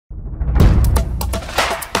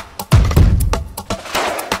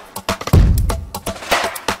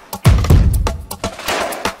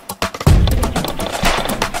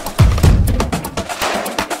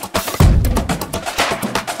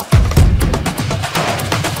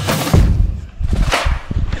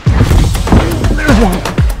one.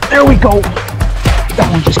 There we go. That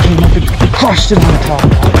one just came up and crushed it on the top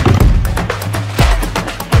water.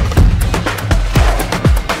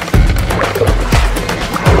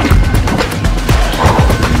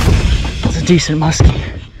 That's a decent musky.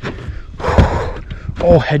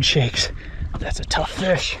 Oh, head shakes. That's a tough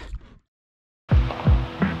fish.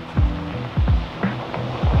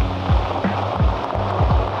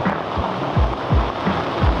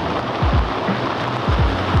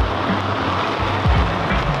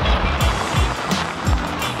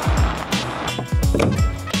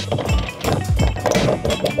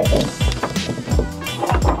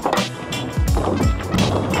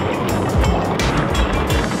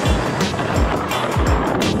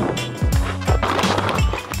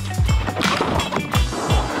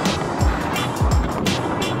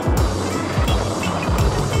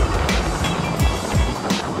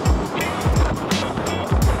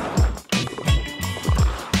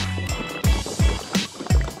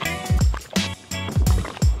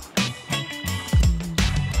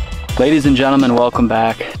 Ladies and gentlemen, welcome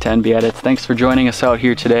back to NB Edits. Thanks for joining us out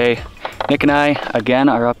here today. Nick and I, again,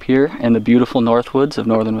 are up here in the beautiful Northwoods of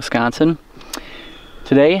northern Wisconsin.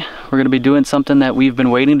 Today, we're going to be doing something that we've been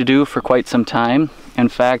waiting to do for quite some time. In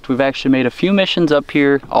fact, we've actually made a few missions up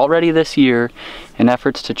here already this year in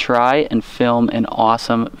efforts to try and film an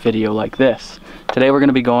awesome video like this. Today, we're going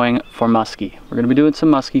to be going for musky. We're going to be doing some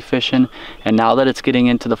musky fishing, and now that it's getting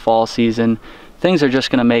into the fall season, things are just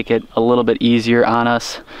going to make it a little bit easier on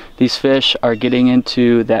us. These fish are getting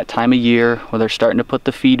into that time of year where they're starting to put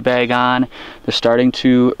the feed bag on. They're starting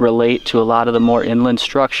to relate to a lot of the more inland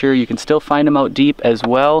structure. You can still find them out deep as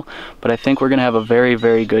well, but I think we're going to have a very,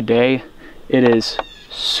 very good day. It is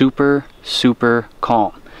super, super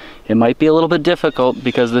calm. It might be a little bit difficult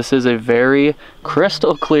because this is a very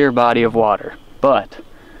crystal clear body of water, but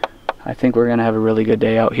I think we're gonna have a really good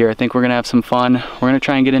day out here. I think we're gonna have some fun. We're gonna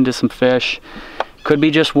try and get into some fish. Could be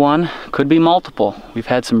just one, could be multiple. We've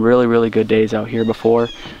had some really, really good days out here before.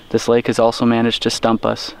 This lake has also managed to stump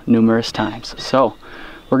us numerous times. So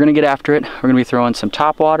we're gonna get after it. We're gonna be throwing some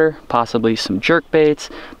topwater, possibly some jerk baits,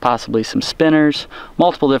 possibly some spinners,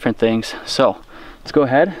 multiple different things. So let's go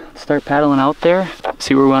ahead, start paddling out there,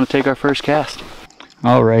 see where we wanna take our first cast.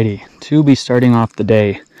 Alrighty, to be starting off the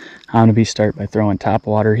day, I'm going to start by throwing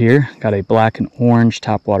topwater here. Got a black and orange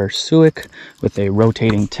topwater suic with a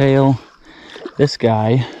rotating tail. This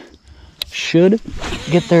guy should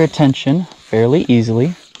get their attention fairly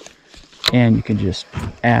easily, and you can just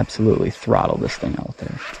absolutely throttle this thing out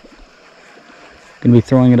there. Going to be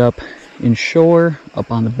throwing it up inshore, up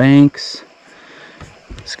on the banks.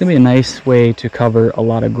 It's going to be a nice way to cover a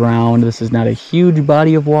lot of ground. This is not a huge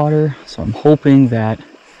body of water, so I'm hoping that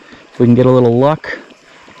if we can get a little luck,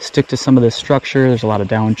 stick to some of this structure. There's a lot of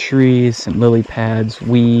downed trees, some lily pads,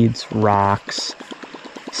 weeds, rocks,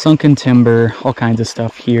 sunken timber, all kinds of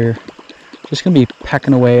stuff here. Just gonna be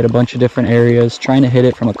pecking away at a bunch of different areas, trying to hit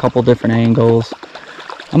it from a couple different angles.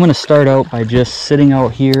 I'm gonna start out by just sitting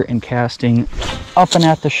out here and casting up and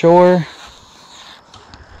at the shore.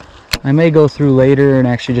 I may go through later and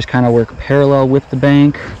actually just kind of work parallel with the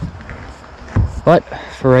bank. But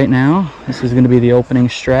for right now, this is gonna be the opening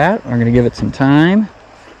strat. We're gonna give it some time.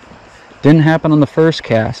 Didn't happen on the first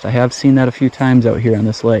cast. I have seen that a few times out here on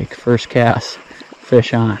this lake. First cast,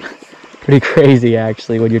 fish on. Pretty crazy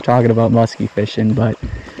actually when you're talking about musky fishing, but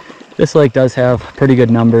this lake does have pretty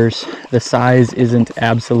good numbers. The size isn't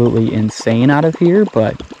absolutely insane out of here,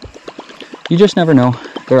 but you just never know.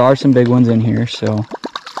 There are some big ones in here, so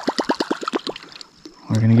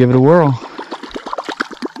we're gonna give it a whirl.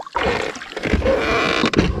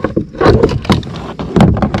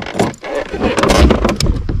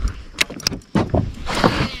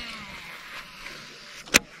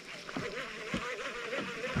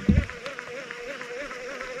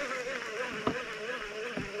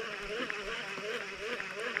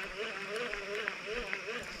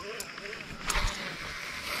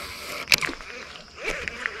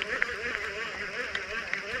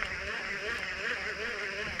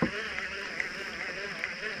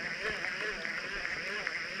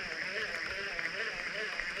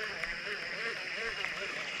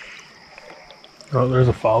 Oh, there's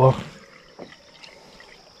a follow.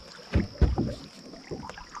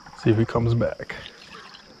 See if he comes back.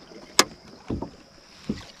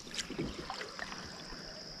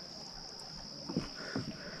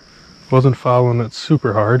 Wasn't following it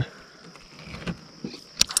super hard.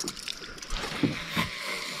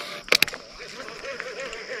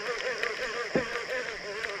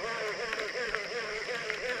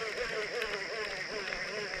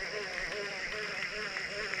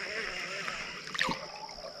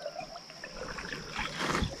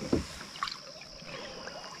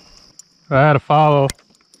 I had a follow.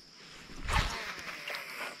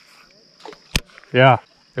 Yeah,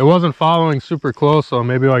 it wasn't following super close, so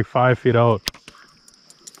maybe like 5 feet out.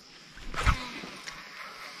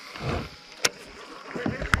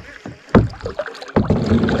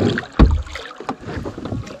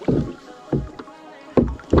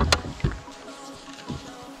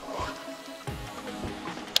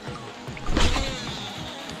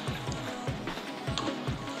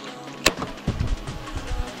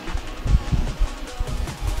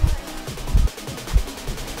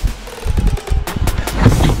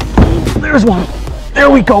 There's one. There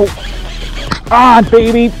we go. Ah,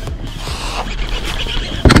 baby.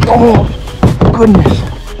 Oh, goodness.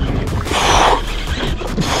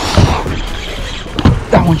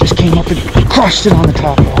 That one just came up and crushed it on the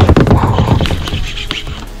top wall.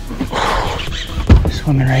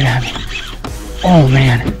 Swimming right at me. Oh,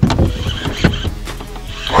 man.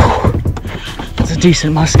 That's a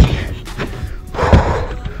decent muskie.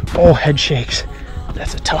 Oh, head shakes.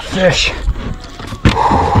 That's a tough fish.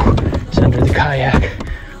 It's under the kayak.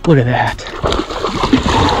 Look at that.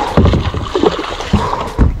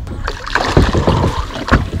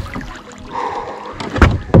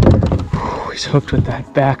 He's hooked with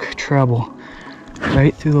that back treble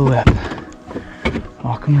right through the lip.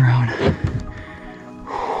 Walk him around.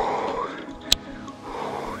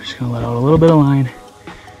 Just gonna let out a little bit of line.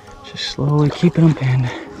 Just slowly keeping him pinned.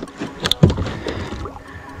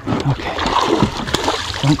 Okay.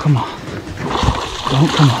 Don't come off. Don't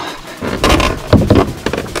come off.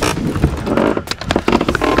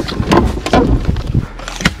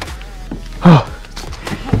 Oh.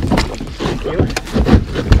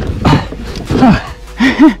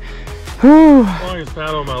 Longest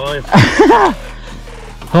paddle of my life.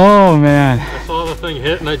 Oh man. I saw the thing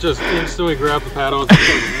hit and I just instantly grabbed the paddle and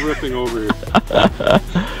started ripping over here.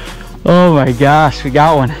 Oh my gosh, we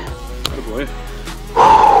got one. Oh boy.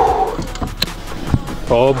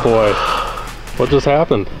 Oh boy. What just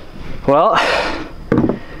happened? Well,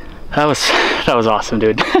 that was awesome,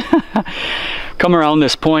 dude. Come around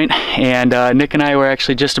this point, and Nick and I were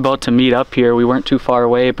actually just about to meet up here. We weren't too far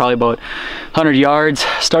away, probably about 100 yards.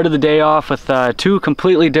 Started the day off with 2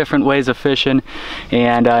 completely different ways of fishing,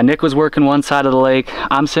 and Nick was working one side of the lake.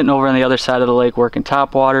 I'm sitting over on the other side of the lake working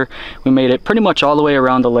top water. We made it pretty much all the way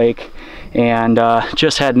around the lake, and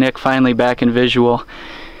just had Nick finally back in visual.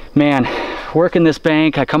 Man, working this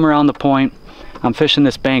bank, I come around the point, I'm fishing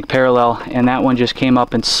this bank parallel, and that one just came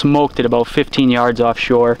up and smoked it about 15 yards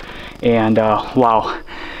offshore. And wow,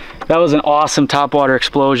 that was an awesome topwater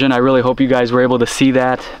explosion. I really hope you guys were able to see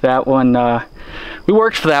that. That one, we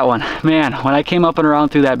worked for that one. Man, when I came up and around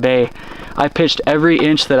through that bay, I pitched every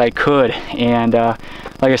inch that I could. And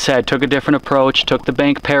like I said, took a different approach, took the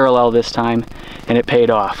bank parallel this time, and it paid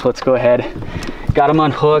off. Let's go ahead. Got him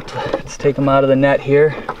unhooked. Let's take him out of the net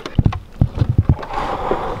here.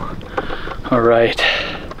 All right,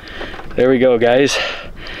 there we go, guys.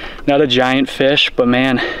 Not a giant fish, but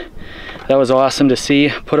man, that was awesome to see.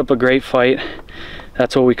 Put up a great fight.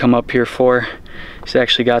 That's what we come up here for. He's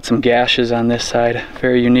actually got some gashes on this side.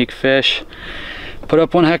 Very unique fish. Put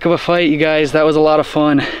up one heck of a fight, you guys. That was a lot of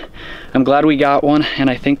fun. I'm glad we got one, and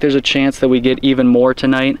I think there's a chance that we get even more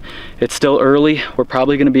tonight. It's still early. We're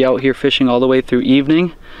probably gonna be out here fishing all the way through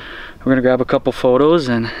evening. We're gonna grab a couple photos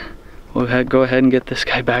and we'll go ahead and get this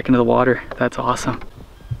guy back into the water. That's awesome.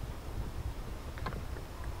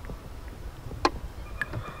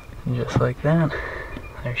 And just like that,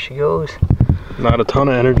 there she goes. Not a ton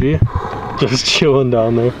of energy, just chilling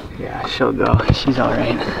down there. Yeah, she'll go. She's all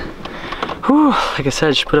right. Whew, like I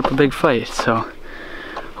said, she put up a big fight, so.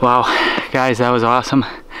 Wow, guys, that was awesome.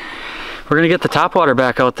 We're gonna get the topwater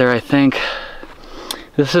back out there, I think.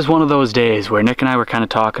 This is one of those days where Nick and I were kind of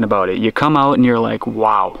talking about it. You come out and you're like,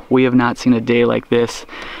 wow, we have not seen a day like this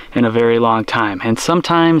in a very long time. And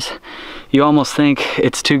sometimes you almost think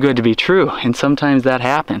it's too good to be true. And sometimes that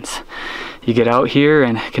happens. You get out here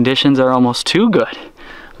and conditions are almost too good.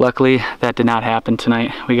 Luckily, that did not happen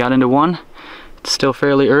tonight. We got into one. It's still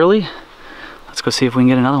fairly early. Let's go see if we can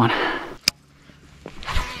get another one.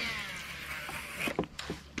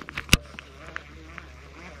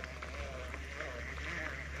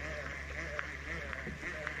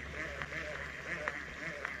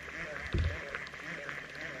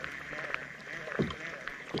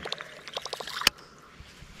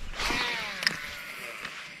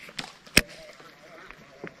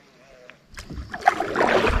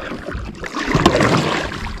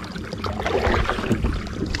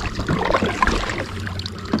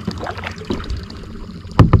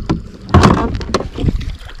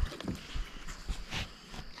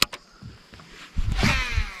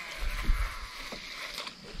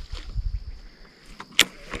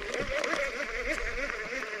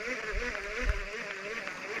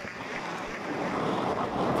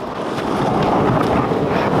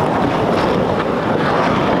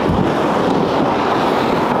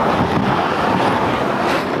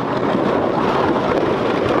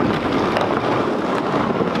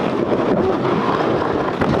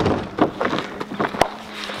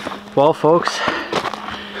 Well, folks,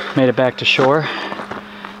 made it back to shore.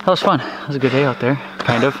 That was fun. It was a good day out there,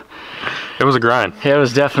 kind of. It was a grind. It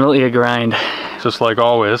was definitely a grind. Just like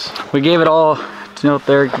always. We gave it all out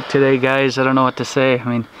there today, guys. I don't know what to say. I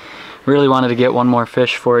mean, really wanted to get one more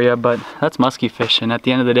fish for you, but that's musky fishing. At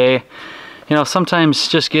the end of the day, you know, sometimes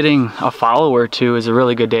just getting a follow or two is a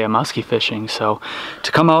really good day of musky fishing. So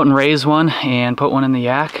to come out and raise one and put one in the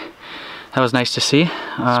yak, that was nice to see.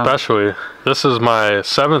 Especially, this is my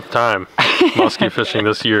 7th time musky fishing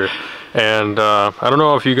this year. And I don't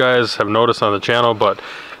know if you guys have noticed on the channel, but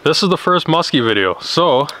this is the first musky video.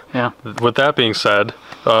 So yeah. With that being said,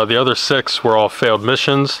 the other 6 were all failed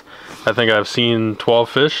missions. I think I've seen 12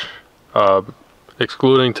 fish,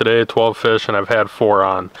 excluding today, 12 fish, and I've had 4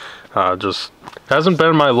 on. Just hasn't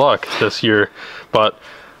been my luck this year, but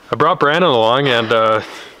I brought Brandon along and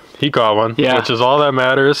he caught one, yeah. Which is all that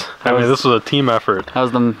matters. I mean, this was a team effort. That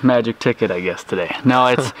was the magic ticket, I guess, today. No,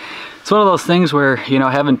 it's one of those things where, you know,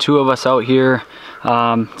 having 2 of us out here,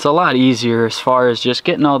 it's a lot easier as far as just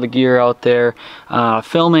getting all the gear out there.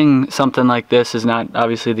 Filming something like this is not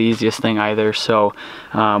obviously the easiest thing either. So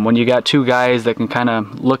when you got 2 guys that can kind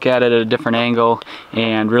of look at it at a different angle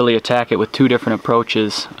and really attack it with 2 different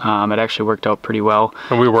approaches, it actually worked out pretty well.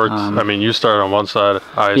 And we worked, I mean, you started on one side,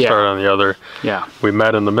 I started on the other. Yeah. We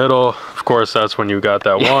met in the middle. Of course, that's when you got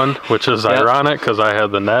that one, which is ironic because I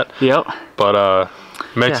had the net. Yep. But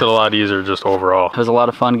makes it a lot easier just overall. It was a lot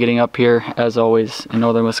of fun getting up here. As always, in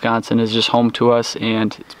northern Wisconsin is just home to us,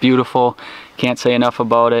 and it's beautiful. Can't say enough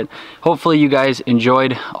about it. Hopefully you guys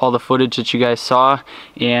enjoyed all the footage that you guys saw,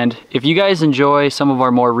 and if you guys enjoy some of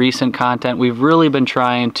our more recent content, we've really been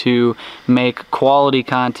trying to make quality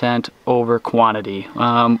content over quantity.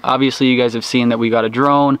 Obviously you guys have seen that we got a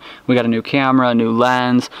drone, we got a new camera, a new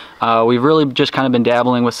lens. We've really just kind of been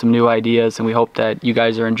dabbling with some new ideas, and we hope that you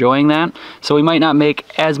guys are enjoying that. So we might not make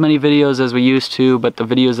as many videos as we used to, but the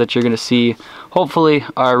videos that you're going to see hopefully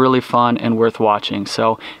are really fun and worth watching.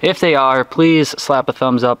 So if they are, please slap a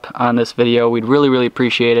thumbs up on this video. We'd really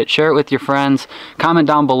appreciate it. Share it with your friends. Comment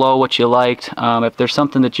down below what you liked. If there's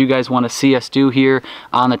something that you guys want to see us do here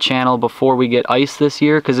on the channel before we get ice this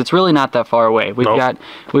year, because it's really not that far away. We're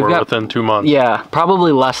within 2 months. Yeah,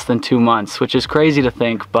 probably less than 2 months, which is crazy to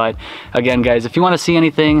think. But again, guys, if you want to see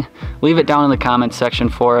anything, leave it down in the comments section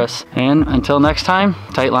for us. And until next time,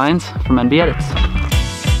 tight lines from NB Edits.